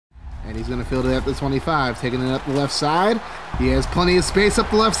And he's going to field it at the 25, taking it up the left side. He has plenty of space up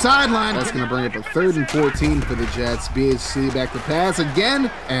the left sideline. That's going to bring up a 3rd and 14 for the Jets. BHC back to pass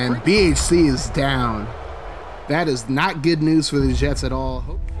again, and BHC is down. That is not good news for the Jets at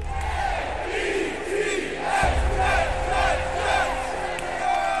all.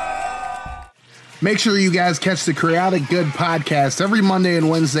 Make sure you guys catch the Crayotic Good podcast every Monday and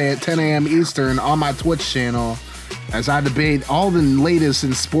Wednesday at 10 a.m. Eastern on my Twitch channel, as I debate all the latest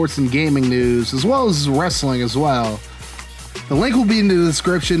in sports and gaming news, as well as wrestling as well. The link will be in the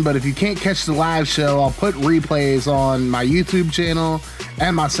description, but if you can't catch the live show, I'll put replays on my YouTube channel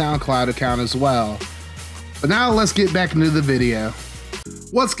and my SoundCloud account as well. But now let's get back into the video.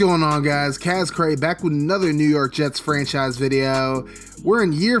 What's going on, guys? Kaz Cray back with another New York Jets franchise video. We're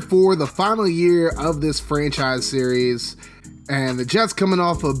in year 4, the final year of this franchise series, and the Jets coming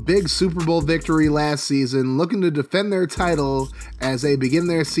off a big Super Bowl victory last season, looking to defend their title as they begin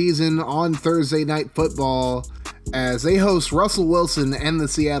their season on Thursday Night Football as they host Russell Wilson and the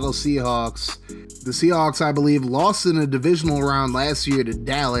Seattle Seahawks. The Seahawks, I believe, lost in a divisional round last year to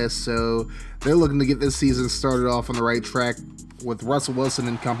Dallas, so they're looking to get this season started off on the right track with Russell Wilson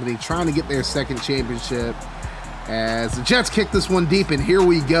and company, trying to get their 2nd championship. As the Jets kick this one deep, and here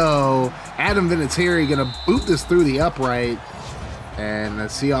we go. Adam Vinatieri gonna boot this through the upright, and the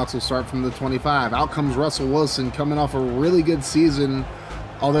Seahawks will start from the 25. Out comes Russell Wilson, coming off a really good season,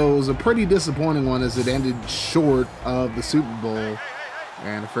 although it was a pretty disappointing one as it ended short of the Super Bowl.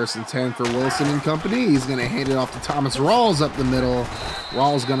 And a 1st and 10 for Wilson and company. He's going to hand it off to Thomas Rawls up the middle.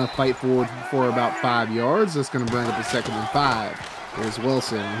 Rawls going to fight forward for about 5 yards. That's going to bring up a 2nd and 5. There's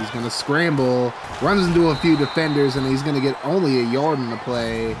Wilson. He's going to scramble, runs into a few defenders, and he's going to get only a yard in the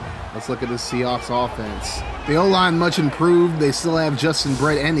play. Let's look at the Seahawks offense. The O-line much improved. They still have Justin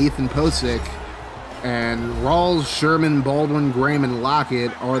Brett and Ethan Posick. And Rawls, Sherman, Baldwin, Graham, and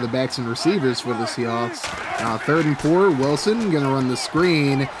Lockett are the backs and receivers for the Seahawks. Now 3rd and 4, Wilson going to run the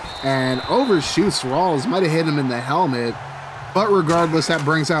screen and overshoots Rawls. Might have hit him in the helmet. But regardless, that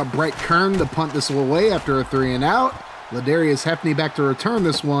brings out Brett Kern to punt this away after a 3 and out. Ladarius Hepney back to return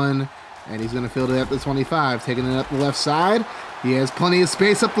this one. And he's going to field it at the 25, taking it up the left side. He has plenty of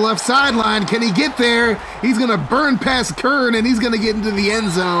space up the left sideline. Can he get there? He's going to burn past Kern, and he's going to get into the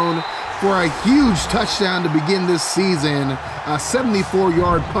end zone for a huge touchdown to begin this season. A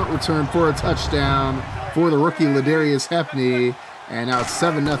 74-yard punt return for a touchdown for the rookie Ladarius Hepney. And now it's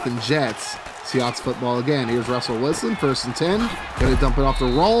 7-0 Jets. Seahawks football again. Here's Russell Wilson, 1st and 10. Going to dump it off to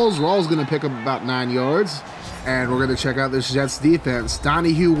Rawls. Rawls going to pick up about 9 yards. And we're going to check out this Jets defense.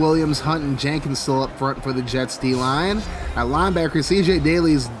 Donahue, Williams, Hunt, and Jenkins still up front for the Jets D-line. At linebacker, C.J.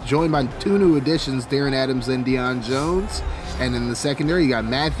 Daly is joined by 2 new additions, Darren Adams and Deion Jones. And in the secondary, you got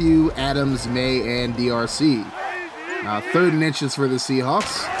Matthew, Adams, May, and DRC. Now 3rd and inches for the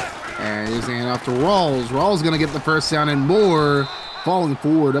Seahawks. And here's the handoff to Rawls. Rawls going to get the 1st down and more, falling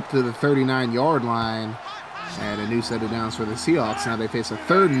forward up to the 39-yard line. And a new set of downs for the Seahawks. Now they face a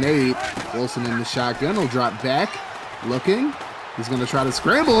 3rd and 8. Wilson in the shotgun will drop back, looking. He's going to try to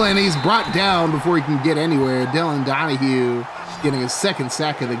scramble, and he's brought down before he can get anywhere. Dylan Donahue getting his 2nd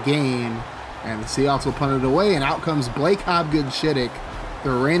sack of the game. And the Seahawks will punt it away, and out comes Blake Hobgood-Shiddick, the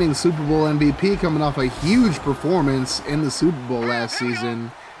reigning Super Bowl MVP, coming off a huge performance in the Super Bowl last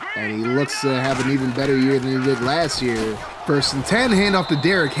season. And he looks to have an even better year than he did last year. 1st and 10, handoff to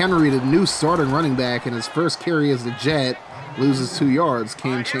Derrick Henry, the new starting running back, and his first carry as the Jet loses 2 yards.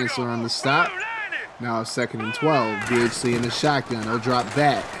 Kane Chancellor on the stop. Now 2nd and 12. BHC in the shotgun. He'll drop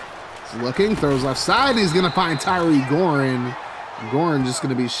back. He's looking, throws left side. He's going to find Tyree Gorin. Gorin just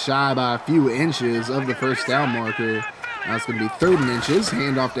going to be shy by a few inches of the 1st down marker. Now it's going to be 3rd and inches.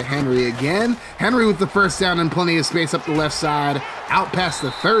 Handoff to Henry again. Henry with the 1st down and plenty of space up the left side. Out past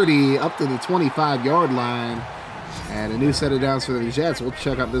the 30, up to the 25-yard line. And a new set of downs for the Jets. We'll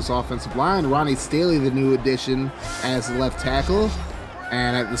check out this offensive line. Ronnie Staley, the new addition, as the left tackle.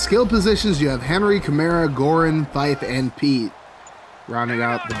 And at the skill positions, you have Henry, Kamara, Gorin, Fife, and Pete, rounding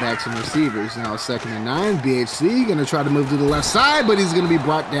out the backs and receivers. Now 2nd and 9. BHC going to try to move to the left side, but he's going to be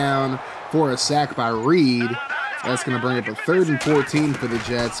brought down for a sack by Reed. That's going to bring up a 3rd and 14 for the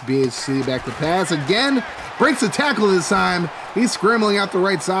Jets. BHC back to pass again. Breaks a tackle this time. He's scrambling out the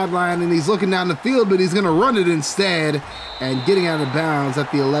right sideline, and he's looking down the field, but he's going to run it instead and getting out of bounds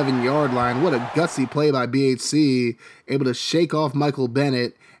at the 11-yard line. What a gutsy play by BHC. Able to shake off Michael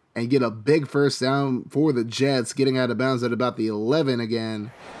Bennett and get a big 1st down for the Jets, getting out of bounds at about the 11 again.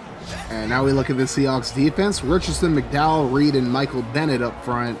 And now we look at the Seahawks defense. Richardson, McDowell, Reed, and Michael Bennett up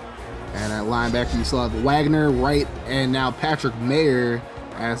front. And at linebacker, you still have Wagner, Wright, and now Patrick Mayer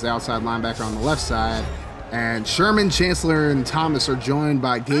as the outside linebacker on the left side. And Sherman, Chancellor, and Thomas are joined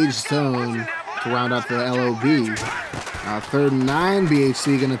by Gage Stone to round out the LOB. Now 3rd and 9,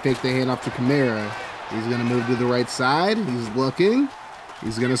 BHC going to fake the handoff to Kamara. He's going to move to the right side. He's looking.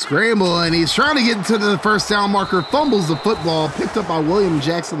 He's going to scramble, and he's trying to get to the first down marker. Fumbles the football, picked up by William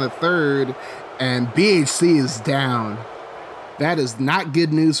Jackson III, and BHC is down. That is not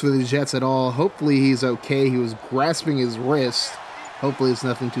good news for the Jets at all. Hopefully he's okay. He was grasping his wrist. Hopefully it's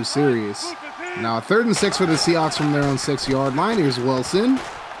nothing too serious. Now 3rd and 6 for the Seahawks from their own 6-yard line. Here's Wilson.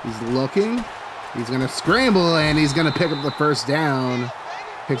 He's looking. He's going to scramble, and he's going to pick up the first down.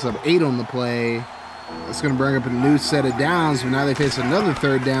 Picks up 8 on the play. It's going to bring up a new set of downs, but now they face another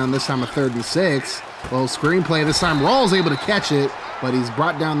 3rd down, this time a 3rd and 6. Well, screenplay. This time Rawls able to catch it, but he's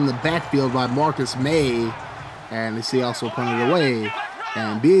brought down in the backfield by Marcus May, and the Seahawks will punt it away.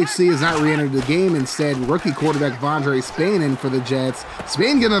 And BHC has not re-entered the game. Instead, rookie quarterback Vondre Spain in for the Jets.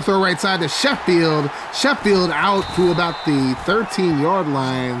 Spain going to throw right side to Sheffield. Sheffield out to about the 13-yard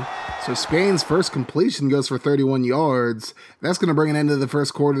line. So Spain's first completion goes for 31 yards. That's going to bring an end to the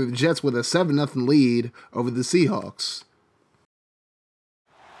first quarter. The Jets with a 7-0 lead over the Seahawks.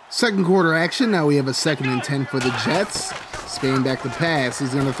 Second quarter action. Now we have a 2nd and 10 for the Jets. Spain back to pass.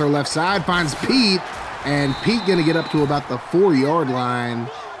 He's going to throw left side. Finds Pete. And Pete going to get up to about the 4-yard line.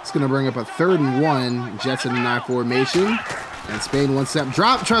 It's going to bring up a 3rd and 1. Jets in the 9 formation. And Spain 1-step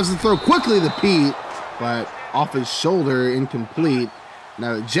drop. Tries to throw quickly to Pete. But off his shoulder. Incomplete.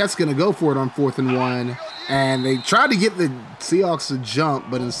 Now the Jets going to go for it on 4th and 1, and they tried to get the Seahawks to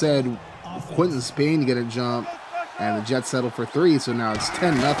jump, but instead Quentin Spain get a jump, and the Jets settle for 3, so now it's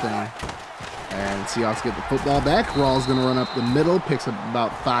 10-0. And Seahawks get the football back. Rawls going to run up the middle, picks up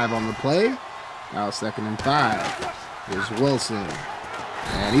about 5 on the play. Now 2nd and 5. Here's Wilson.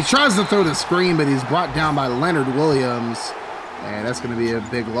 And he tries to throw the screen, but he's brought down by Leonard Williams, and that's going to be a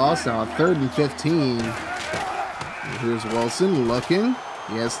big loss. Now 3rd and 15. Here's Wilson looking.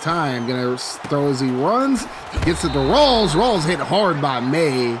 He has time. Gonna throw as he runs. Gets it to Rawls. Rawls hit hard by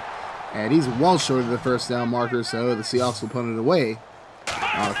May. And he's well short of the first down marker, so the Seahawks will punt it away.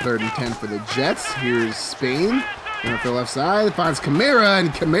 3rd and 10 for the Jets. Here's Spain. Going for the left side. Finds Kamara,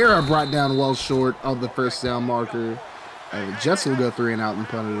 and Kamara brought down well short of the first down marker. And the Jets will go 3 and out and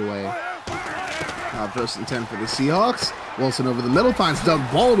punt it away. 1st and 10 for the Seahawks. Wilson over the middle finds Doug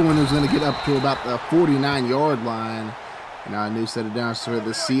Baldwin, who's going to get up to about the 49-yard line. And now a new set of downs for the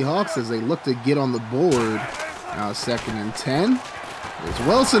Seahawks as they look to get on the board. Now 2nd and 10. There's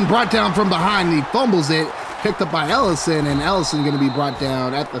Wilson brought down from behind. He fumbles it. Picked up by Ellison, and Ellison going to be brought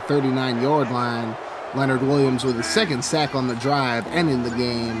down at the 39-yard line. Leonard Williams with a 2nd sack on the drive, ending the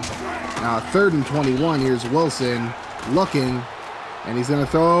game. Now 3rd and 21. Here's Wilson looking. And he's going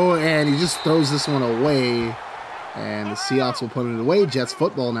to throw, and he just throws this one away. And the Seahawks will put it away. Jets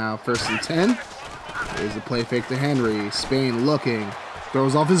football now, 1st and 10. There's the play fake to Henry. Spain looking.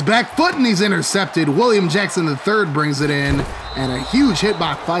 Throws off his back foot, and he's intercepted. William Jackson III brings it in. And a huge hit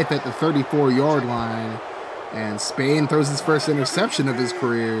by Fife at the 34-yard line. And Spain throws his first interception of his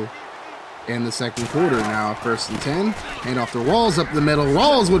career in the 2nd quarter. Now 1st and 10. Hand off to Rawls up the middle.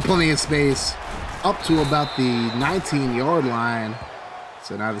 Rawls with plenty of space up to about the 19-yard line.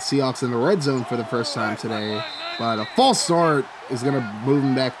 So now the Seahawks in the red zone for the first time today. But a false start is going to move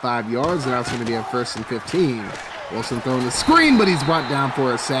him back 5 yards, and now it's going to be a 1st and 15. Wilson throwing the screen, but he's brought down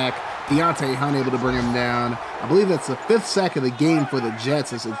for a sack. Deontay Hunt able to bring him down. I believe that's the 5th sack of the game for the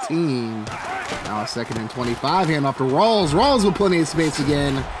Jets as a team. Now 2nd and 25. Hand off to Rawls. Rawls with plenty of space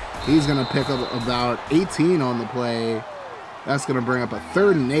again. He's going to pick up about 18 on the play. That's going to bring up a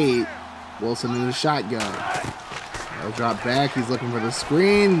 3rd and 8. Wilson in the shotgun. He'll drop back. He's looking for the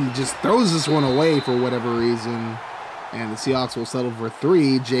screen. He just throws this one away for whatever reason. And the Seahawks will settle for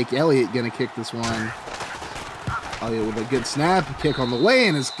 3. Jake Elliott going to kick this one. Elliott with a good snap. Kick on the way,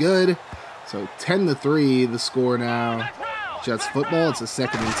 and it's good. So 10-3 the score now. Jets football. It's a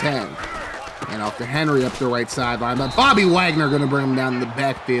 2nd and 10. And off to Henry up the right sideline. But Bobby Wagner going to bring him down in the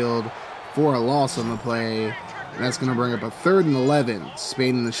backfield for a loss on the play. And that's going to bring up a 3rd and 11.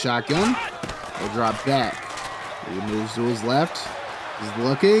 Spain in the shotgun. He'll drop back. He moves to his left. He's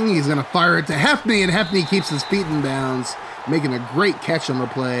looking. He's going to fire it to Hefney, and Hefney keeps his feet in bounds, making a great catch on the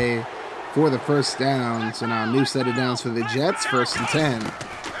play for the first down. So now a new set of downs for the Jets. 1st and 10.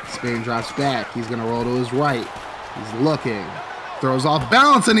 Spain drops back. He's going to roll to his right. He's looking. Throws off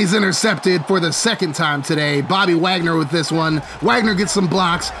balance, and he's intercepted for the 2nd time today. Bobby Wagner with this one. Wagner gets some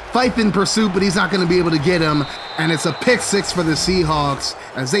blocks. Fife in pursuit, but he's not going to be able to get him. And it's a pick 6 for the Seahawks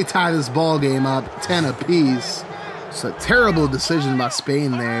as they tie this ball game up 10 apiece. It's a terrible decision by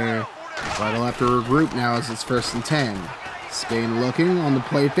Spain there. But he'll have to regroup now as it's 1st and 10. Spain looking on the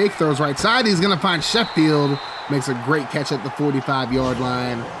play fake, throws right side. He's going to find Sheffield. Makes a great catch at the 45-yard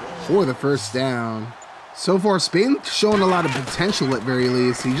line for the first down. So far, Spain showing a lot of potential at very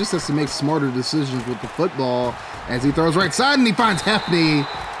least. He just has to make smarter decisions with the football as he throws right side and he finds Hefney.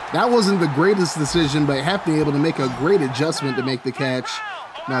 That wasn't the greatest decision, but Hefney able to make a great adjustment to make the catch.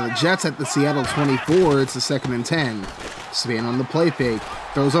 Now the Jets at the Seattle 24, it's a 2nd and 10. Spain on the play fake,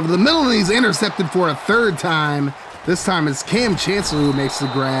 throws over the middle and he's intercepted for a 3rd time. This time it's Cam Chancellor who makes the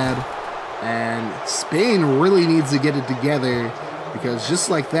grab. And Spain really needs to get it together because just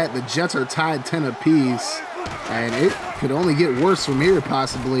like that, the Jets are tied 10 apiece. And it could only get worse from here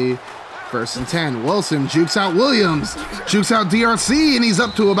possibly. 1st and 10, Wilson jukes out Williams, jukes out DRC, and he's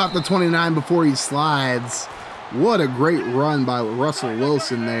up to about the 29 before he slides. What a great run by Russell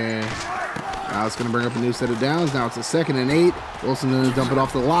Wilson there. Now it's going to bring up a new set of downs. Now it's a 2nd and 8. Wilson going to dump it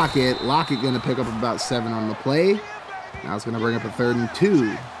off to Lockett. Lockett going to pick up about 7 on the play. Now it's going to bring up a 3rd and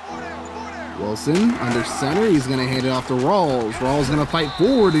 2. Wilson under center. He's going to hand it off to Rawls. Rawls going to fight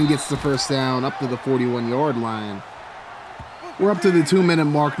forward and gets the first down up to the 41-yard line. We're up to the 2-minute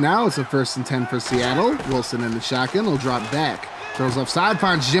mark now. It's a 1st and 10 for Seattle. Wilson in the shotgun will drop back. Throws offside,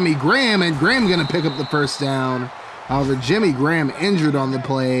 finds Jimmy Graham, and Graham going to pick up the first down. However, Jimmy Graham injured on the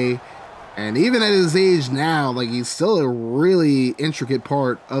play. And even at his age now, like he's still a really intricate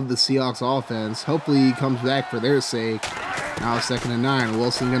part of the Seahawks offense. Hopefully he comes back for their sake. Now 2nd and 9.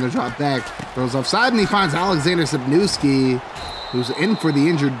 Wilson going to drop back. Throws offside and he finds Alexander Sapnewski, who's in for the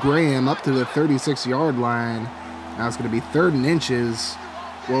injured Graham up to the 36-yard line. Now it's going to be 3rd and inches.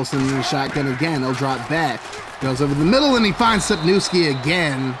 Wilson in the shotgun again. He'll drop back. Goes over the middle and he finds Sapnewski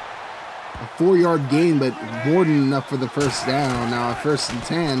again. A 4-yard gain, but more than enough for the first down. Now a 1st and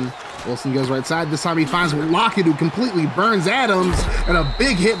 10. Wilson goes right side. This time he finds Lockett, who completely burns Adams, and a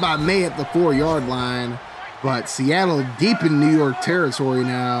big hit by May at the 4-yard line. But Seattle deep in New York territory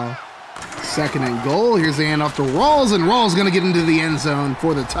now. 2nd and goal. Here's the handoff to Rawls, and Rawls going to get into the end zone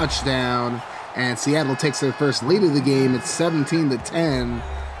for the touchdown. And Seattle takes their first lead of the game. It's 17-10.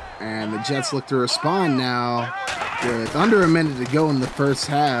 And the Jets look to respond now with under a minute to go in the first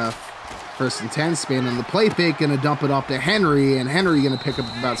half. 1st and 10, Spain on the play fake, going to dump it off to Henry, and Henry going to pick up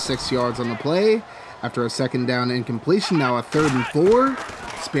about 6 yards on the play. After a 2nd down incompletion, now a 3rd and 4.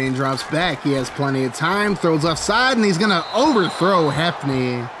 Spain drops back. He has plenty of time, throws offside, and he's going to overthrow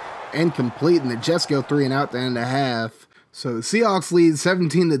Hefney. Incomplete, and the Jets go 3 and out to end the half. So the Seahawks lead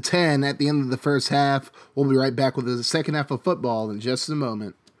 17-10 at the end of the first half. We'll be right back with the second half of football in just a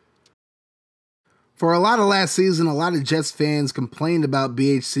moment. For a lot of last season, a lot of Jets fans complained about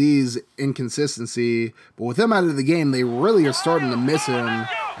BHC's inconsistency, but with him out of the game, they really are starting to miss him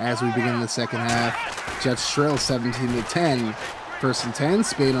as we begin the second half. Jets trail 17-10. 1st and 10,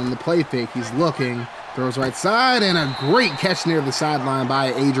 Spain on the play fake. He's looking, throws right side, and a great catch near the sideline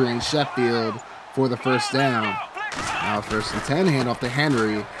by Adrian Sheffield for the first down. Now 1st and 10, handoff to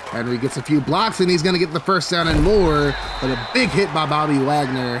Henry. Henry gets a few blocks, and he's going to get the first down and more, but a big hit by Bobby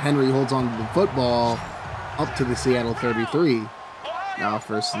Wagner. Henry holds on to the football up to the Seattle 33. Now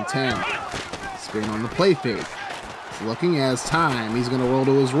 1st and 10. Spain on the play fake. He's looking as time. He's going to roll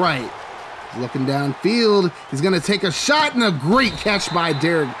to his right. He's looking downfield. He's going to take a shot, and a great catch by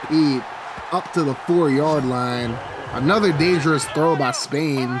Derek Pete up to the 4-yard line. Another dangerous throw by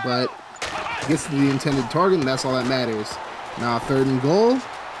Spain, but gets to the intended target, and that's all that matters. Now 3rd and goal.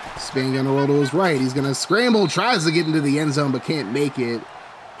 Spain going to roll to his right. He's going to scramble, tries to get into the end zone, but can't make it.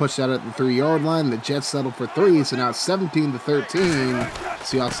 Pushed out at the 3-yard line. The Jets settle for 3, so now it's 17-13.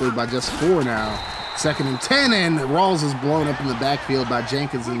 Seahawks lead by just 4 now. 2nd and 10, and Rawls is blown up in the backfield by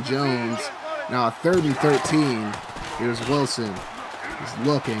Jenkins and Jones. Now a 3rd and 13. Here's Wilson. He's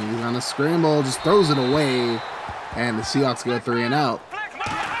looking. He's on a scramble, just throws it away, and the Seahawks go 3 and out.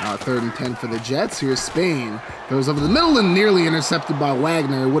 3rd and 10 for the Jets. Here's Spain. Goes over the middle and nearly intercepted by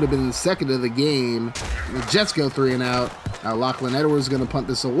Wagner. Would have been the 2nd of the game. The Jets go 3 and out. Now Lachlan Edwards is going to punt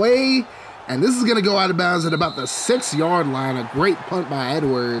this away. And this is going to go out of bounds at about the 6-yard line. A great punt by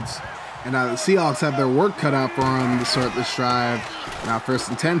Edwards. And now the Seahawks have their work cut out for him to start this drive. Now 1st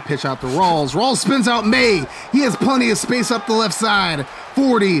and 10, pitch out to Rawls. Rawls spins out May. He has plenty of space up the left side.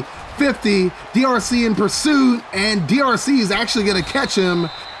 40, 50, DRC in pursuit. And DRC is actually going to catch him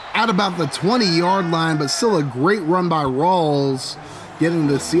at about the 20-yard line, but still a great run by Rawls, getting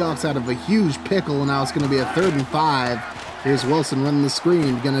the Seahawks out of a huge pickle, and now it's going to be a 3rd and 5. Here's Wilson running the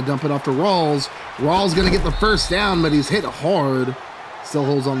screen, going to dump it off to Rawls. Rawls going to get the first down, but he's hit hard. Still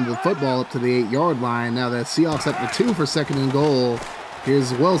holds on to the football up to the 8-yard line. Now the Seahawks up to 2 for 2nd and goal.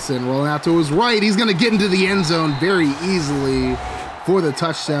 Here's Wilson rolling out to his right. He's going to get into the end zone very easily for the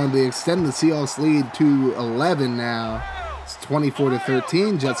touchdown to extend the Seahawks lead to 11 now.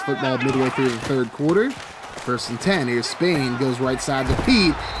 24-13. Jets football midway through the third quarter. 1st and 10. Here's Spain. Goes right side to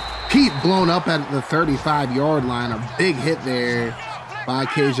Pete. Pete blown up at the 35-yard line. A big hit there by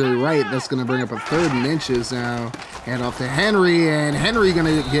KJ Wright. That's going to bring up a 3rd and inches now. Hand off to Henry, and Henry going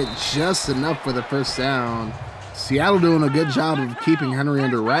to get just enough for the 1st down. Seattle doing a good job of keeping Henry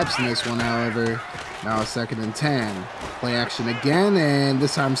under wraps in this one, however. Now 2nd and 10. Play action again, and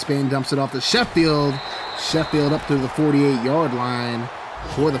this time Spain dumps it off to Sheffield. Sheffield up to the 48-yard line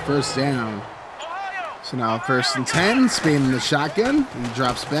for the 1st down. So now 1st and 10, Spain in the shotgun. He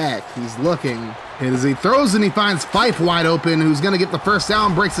drops back. He's looking. And as he throws and he finds Fife wide open, who's going to get the 1st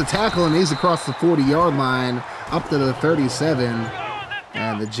down, breaks the tackle, and he's across the 40-yard line up to the 37.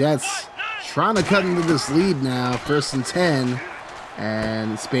 And the Jets trying to cut into this lead now. 1st and 10.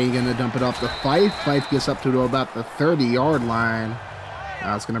 And Spain going to dump it off to Fife. Fife gets up to about the 30-yard line.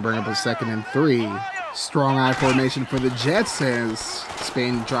 Now it's going to bring up a 2nd and 3. Strong I formation for the Jets as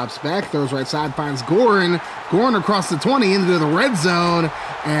Spain drops back, throws right side, finds Gorin. Gorin across the 20 into the red zone,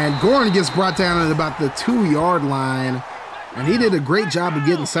 and Gorin gets brought down at about the 2-yard line. And he did a great job of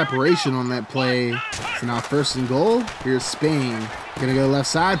getting separation on that play. So now 1st and goal. Here's Spain. Gonna go left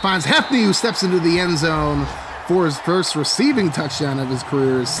side, finds Hefney, who steps into the end zone for his 1st receiving touchdown of his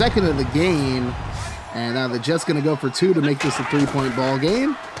career, 2nd of the game. And now the Jets gonna go for 2 to make this a 3-point ball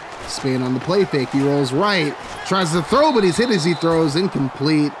game. Spain on the play fake. He rolls right, tries to throw, but he's hit as he throws,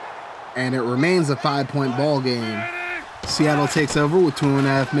 incomplete, and it remains a 5-point ball game. Seattle takes over with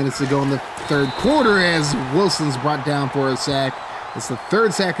 2.5 minutes to go in the 3rd quarter as Wilson's brought down for a sack. It's the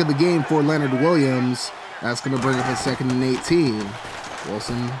 3rd sack of the game for Leonard Williams. That's going to bring up a 2nd and 18.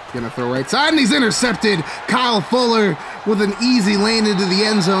 Wilson going to throw right side, and he's intercepted. Kyle Fuller with an easy lane into the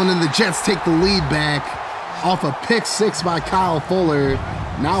end zone, and the Jets take the lead back off a pick 6 by Kyle Fuller.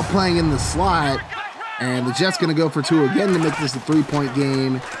 Now playing in the slot, and the Jets going to go for 2 again to make this a 3-point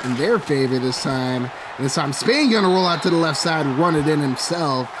game in their favor this time. And this time Spain going to roll out to the left side, run it in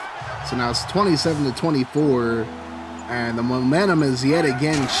himself. So now it's 27-24, and the momentum is yet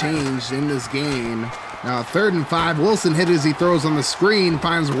again changed in this game. Now 3rd and 5, Wilson hit as he throws on the screen,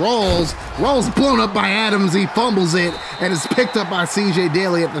 finds Rawls. Rawls blown up by Adams, he fumbles it, and is picked up by CJ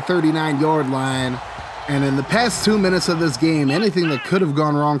Daly at the 39-yard line. And in the past 2 minutes of this game, anything that could have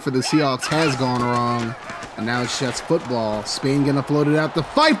gone wrong for the Seahawks has gone wrong. And now it's Jets football. Spain gonna float it out the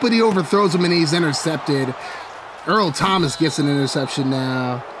fight, but he overthrows him and he's intercepted. Earl Thomas gets an interception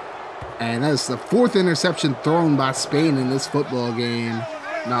now. And that is the 4th interception thrown by Spain in this football game.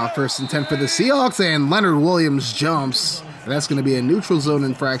 Now 1st and 10 for the Seahawks, and Leonard Williams jumps. That's gonna be a neutral zone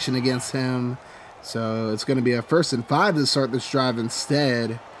infraction against him. So it's gonna be a 1st and 5 to start this drive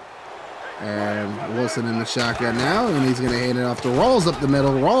instead. And Wilson in the shotgun now, and he's going to hand it off to Rawls up the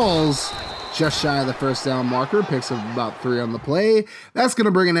middle. Rawls, just shy of the 1st down marker, picks up about 3 on the play. That's going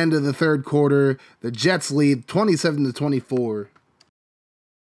to bring an end to the 3rd quarter. The Jets lead 27-24.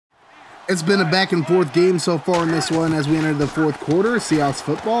 It's been a back-and-forth game so far in this one as we enter the 4th quarter. Seahawks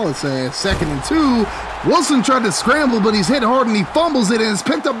football, it's a 2nd and 2. Wilson tried to scramble, but he's hit hard and he fumbles it, and it's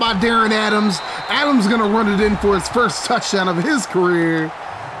picked up by Darren Adams. Adams going to run it in for his 1st touchdown of his career.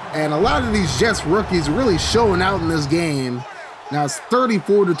 And a lot of these Jets rookies really showing out in this game. Now it's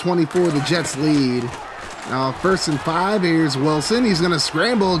 34-24, the Jets lead. Now 1st and 5, here's Wilson. He's going to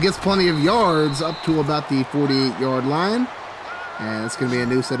scramble, gets plenty of yards up to about the 48-yard line. And it's going to be a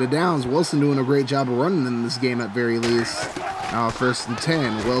new set of downs. Wilson doing a great job of running in this game at very least. Now 1st and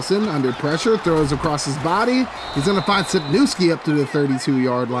 10, Wilson under pressure, throws across his body. He's going to find Sipnewski up to the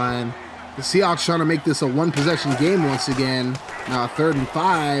 32-yard line. The Seahawks trying to make this a 1-possession game once again. Now 3rd and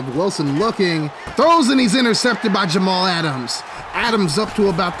 5, Wilson looking, throws, and he's intercepted by Jamal Adams. Adams up to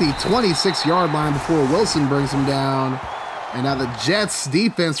about the 26-yard line before Wilson brings him down. And now the Jets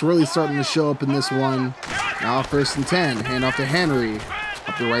defense really starting to show up in this one. Now 1st and 10, hand off to Henry.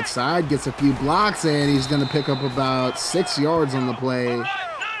 Up the right side, gets a few blocks, and he's going to pick up about 6 yards on the play.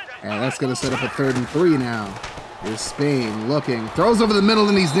 And that's going to set up a 3rd and 3 now. Here's Spain looking, throws over the middle,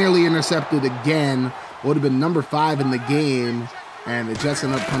 and he's nearly intercepted again. Would have been number 5 in the game. And the Jets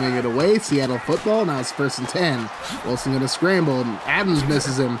end up punting it away. Seattle football, now it's 1st and 10. Wilson going to scramble. Adams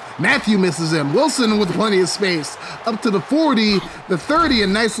misses him. Matthew misses him. Wilson with plenty of space. Up to the 40, the 30, a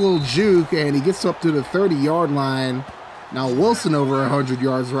nice little juke, and he gets up to the 30-yard line. Now Wilson over 100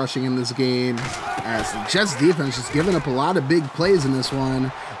 yards rushing in this game. As the Jets defense just giving up a lot of big plays in this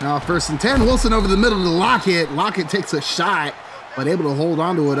one. Now 1st and 10, Wilson over the middle to Lockett. Lockett takes a shot, but able to hold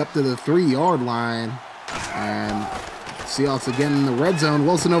on to it up to the 3-yard line. And Seahawks again in the red zone.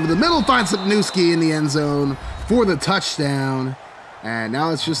 Wilson over the middle, finds Sipnewski in the end zone for the touchdown. And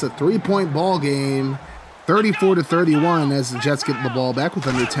now it's just a 3-point ball game. 34-31 as the Jets get the ball back with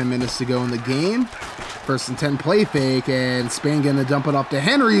under 10 minutes to go in the game. 1st and 10 play fake, and Spain gonna dump it off to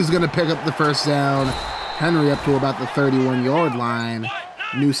Henry, who's gonna pick up the first down. Henry up to about the 31-yard line.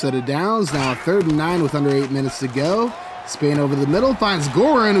 New set of downs, now 3rd and 9 with under 8 minutes to go. Spain over the middle, finds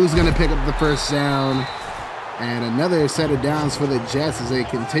Gorin, who's gonna pick up the first down. And another set of downs for the Jets as they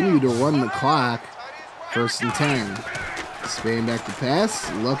continue to run the clock. 1st and 10. Spain back to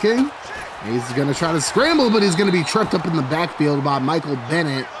pass, looking. He's gonna try to scramble, but he's gonna be tripped up in the backfield by Michael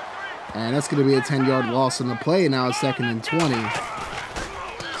Bennett. And that's going to be a 10-yard loss on the play. Now it's 2nd and 20.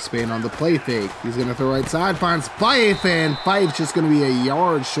 Spain on the play fake. He's going to throw right side, finds Fife, and Fife's just going to be a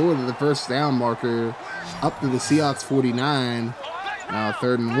yard short of the first down marker up to the Seahawks 49. Now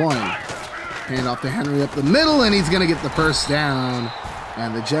 3rd and 1. Hand off to Henry up the middle, and he's going to get the first down.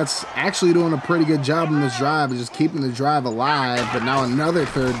 And the Jets actually doing a pretty good job in this drive of just keeping the drive alive. But now another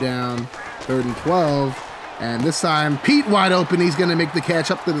 3rd down, 3rd and 12. And this time, Pete wide open. He's going to make the catch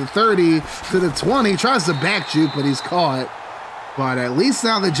up to the 30, to the 20. Tries to back juke, but he's caught. But at least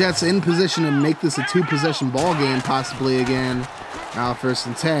now the Jets in position to make this a 2-possession ball game possibly again. Now 1st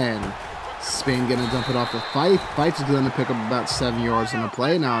and 10. Spain going to dump it off to Fife. Fife's going to pick up about 7 yards on the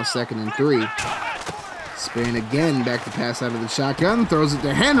play. Now 2nd and 3. Spain again back to pass out of the shotgun. Throws it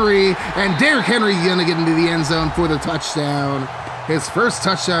to Henry. And Derrick Henry going to get into the end zone for the touchdown. His first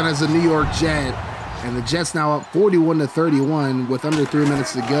touchdown as a New York Jet. And the Jets now up 41-31 with under 3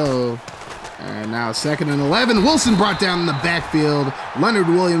 minutes to go. And now 2nd and 11. Wilson brought down in the backfield. Leonard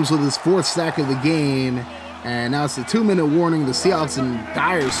Williams with his 4th sack of the game. And now it's a 2-minute warning. The Seahawks in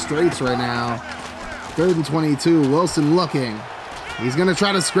dire straits right now. 3rd and 22. Wilson looking. He's going to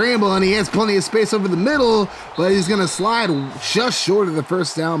try to scramble, and he has plenty of space over the middle, but he's going to slide just short of the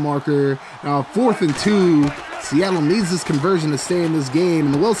first down marker. Now 4th and 2. Seattle needs this conversion to stay in this game,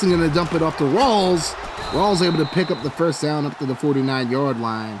 and Wilson going to dump it off to Rawls. Rawls able to pick up the first down up to the 49-yard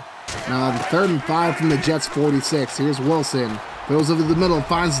line. Now 3rd and 5 from the Jets 46. Here's Wilson. Goes over the middle,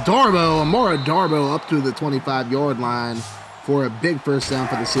 finds Darbo. Amora Darbo up to the 25-yard line for a big first down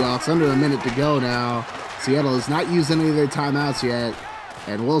for the Seahawks. Under a minute to go now. Seattle has not used any of their timeouts yet.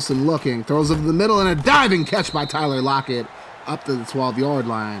 And Wilson looking, throws over the middle, and a diving catch by Tyler Lockett up to the 12-yard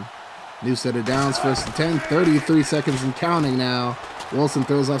line. New set of downs, 1st and 10, 33 seconds and counting now. Wilson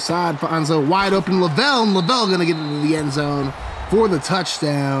throws offside, finds a wide open Lavelle, and Lavelle going to get into the end zone for the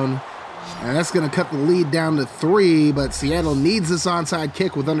touchdown. And that's going to cut the lead down to 3, but Seattle needs this onside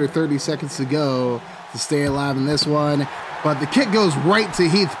kick with under 30 seconds to go to stay alive in this one. But the kick goes right to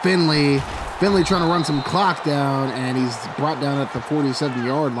Heath Finley. Finley trying to run some clock down, and he's brought down at the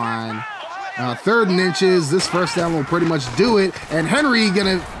 47-yard line. 3rd and inches. This first down will pretty much do it. And Henry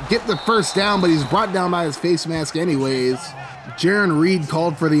going to get the first down, but he's brought down by his face mask anyways. Jaron Reed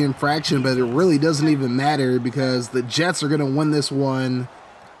called for the infraction, but it really doesn't even matter because the Jets are going to win this one.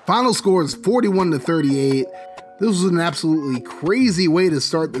 Final score is 41-38. This was an absolutely crazy way to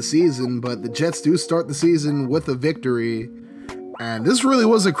start the season, but the Jets do start the season with a victory. And this really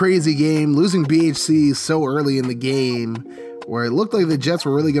was a crazy game, losing BHC so early in the game, where it looked like the Jets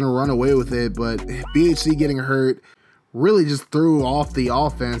were really going to run away with it, but BHC getting hurt really just threw off the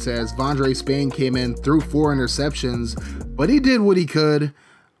offense as Vondre Spain came in, threw 4 interceptions, but he did what he could.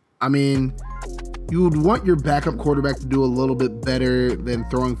 I mean, you would want your backup quarterback to do a little bit better than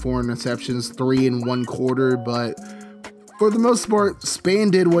throwing 4 interceptions, 3 in 1 quarter, but for the most part, Spain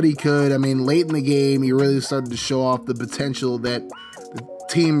did what he could. I mean, late in the game, he really started to show off the potential that the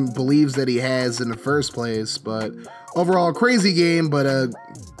team believes that he has in the first place. But overall, crazy game, but a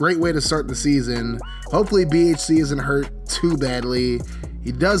great way to start the season. Hopefully, BHC isn't hurt too badly.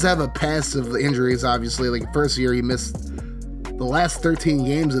 He does have a past of injuries, obviously. Like, first year, he missed the last 13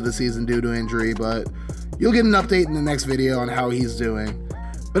 games of the season due to injury, but you'll get an update in the next video on how he's doing.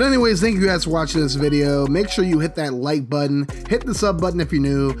 But anyways, thank you guys for watching this video. Make sure you hit that like button, hit the sub button if you're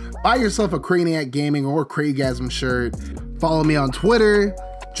new, buy yourself a Crayotic Gaming or Craygasm shirt, follow me on Twitter,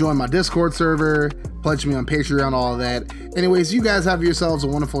 join my Discord server, pledge me on Patreon, all of that. Anyways, you guys have yourselves a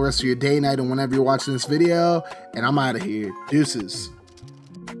wonderful rest of your day, night, and whenever you're watching this video, and I'm out of here. Deuces.